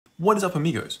What is up,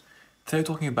 amigos? Today we're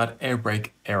talking about Airbrake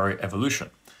Aero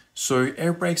evolution. So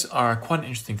air brakes are quite an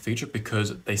interesting feature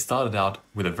because they started out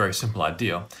with a very simple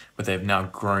idea, but they've now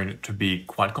grown to be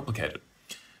quite complicated.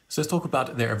 So let's talk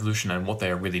about their evolution and what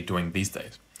they are really doing these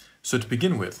days. So to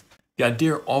begin with, the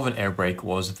idea of an air brake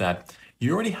was that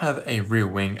you already have a rear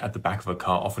wing at the back of a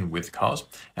car, often with cars,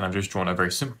 and I've just drawn a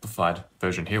very simplified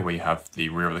version here where you have the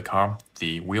rear of the car,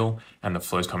 the wheel, and the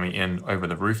flows coming in over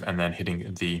the roof and then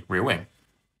hitting the rear wing.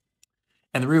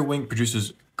 And the rear wing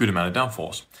produces good amount of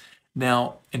downforce.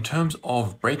 Now, in terms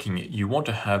of braking, you want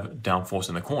to have downforce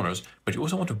in the corners, but you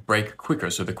also want to brake quicker.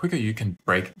 So the quicker you can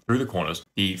brake through the corners,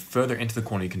 the further into the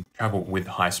corner you can travel with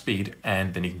high speed,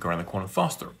 and then you can go around the corner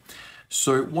faster.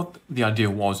 So what the idea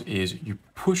was is you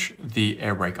push the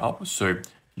air brake up, so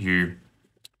you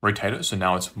rotate it, so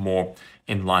now it's more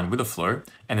in line with the flow,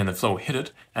 and then the flow will hit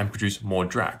it and produce more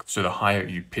drag. So the higher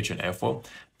you pitch an airfoil,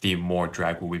 the more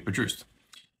drag will be produced.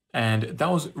 And that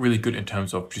was really good in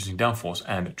terms of producing downforce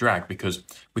and drag, because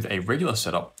with a regular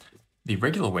setup, the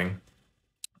regular wing,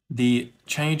 the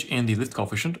change in the lift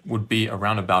coefficient would be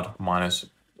around about minus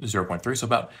 0.3, so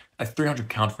about a 300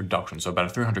 count reduction, so about a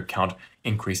 300 count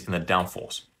increase in the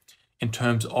downforce. In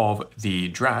terms of the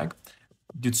drag,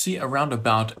 you'd see around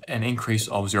about an increase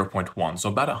of 0.1, so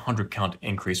about a 100 count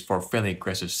increase for a fairly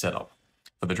aggressive setup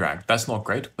for the drag. That's not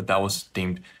great, but that was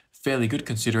deemed fairly good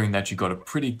considering that you got a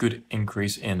pretty good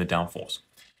increase in the downforce.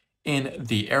 In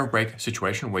the air brake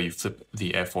situation where you flip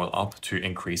the airfoil up to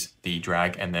increase the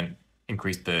drag and then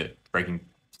increase the braking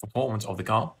performance of the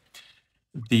car,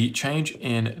 the change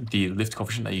in the lift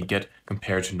coefficient that you get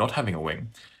compared to not having a wing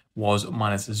was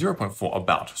minus 0.4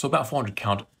 about, so about 400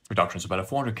 count reduction, so about a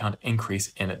 400 count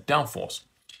increase in downforce.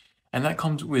 And that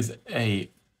comes with a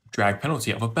drag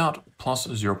penalty of about plus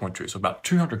 0.2, so about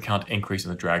 200 count increase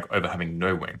in the drag over having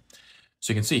no wing.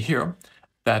 So you can see here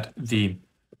that the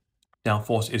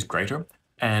downforce is greater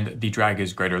and the drag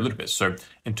is greater a little bit. So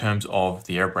in terms of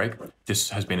the air brake, this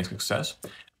has been a success,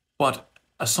 but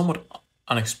a somewhat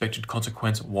unexpected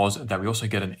consequence was that we also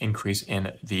get an increase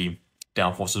in the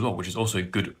downforce as well, which is also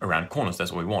good around corners.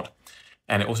 That's what we want.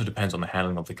 And it also depends on the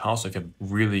handling of the car. So if you have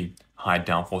really high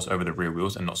downforce over the rear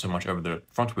wheels and not so much over the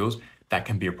front wheels, that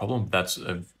can be a problem. That's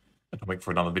a topic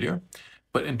for another video.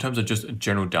 But in terms of just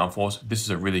general downforce, this is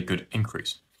a really good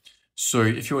increase. So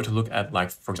if you were to look at, like,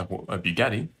 for example, a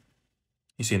Bugatti,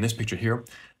 you see in this picture here,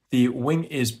 the wing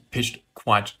is pitched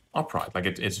quite upright, like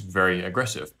it's very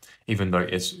aggressive, even though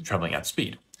it's traveling at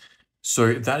speed.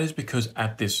 So that is because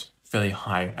at this fairly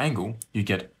high angle, you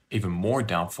get even more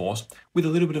downforce with a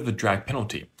little bit of a drag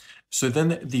penalty. So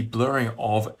then the blurring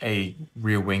of a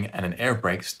rear wing and an air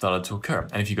brake started to occur.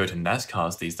 And if you go to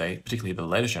NASCARs these days, particularly the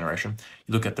latest generation,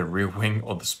 you look at the rear wing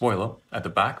or the spoiler at the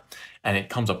back, and it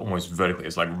comes up almost vertically.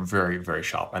 It's like very, very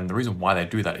sharp. And the reason why they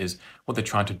do that is what they're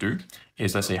trying to do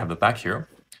is, let's say you have the back here,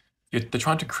 they're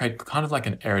trying to create kind of like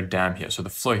an air dam here. So the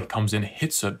flow comes in,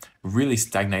 hits it, really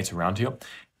stagnates around here.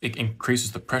 It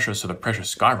increases the pressure, so the pressure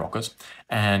skyrockets.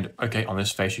 And okay, on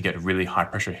this face, you get really high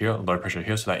pressure here, low pressure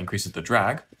here, so that increases the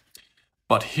drag.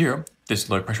 But here, this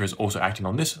low pressure is also acting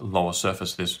on this lower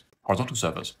surface, this horizontal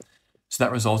surface. So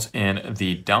that results in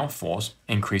the downforce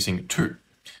increasing too.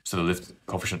 So the lift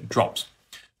coefficient drops.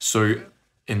 So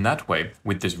in that way,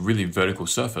 with this really vertical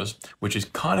surface, which is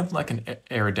kind of like an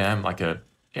aerodynamic, like a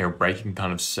air brake, you can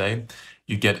kind of say,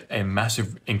 you get a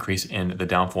massive increase in the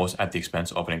downforce at the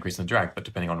expense of an increase in the drag. But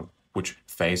depending on which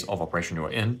phase of operation you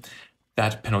are in,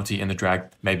 that penalty in the drag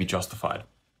may be justified.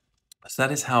 So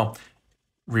that is how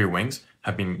rear wings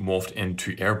have been morphed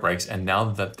into air brakes. And now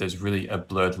that there's really a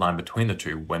blurred line between the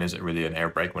two, when is it really an air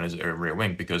brake, when is it a rear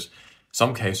wing? Because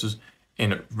some cases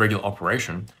in regular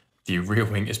operation, the rear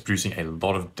wing is producing a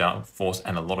lot of downforce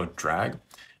and a lot of drag,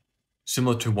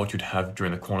 similar to what you'd have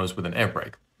during the corners with an air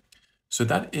brake. So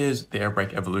that is the air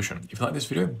brake evolution. If you like this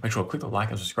video, make sure to click the like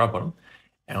and subscribe button,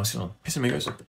 and I'll see you on. Peace, amigos.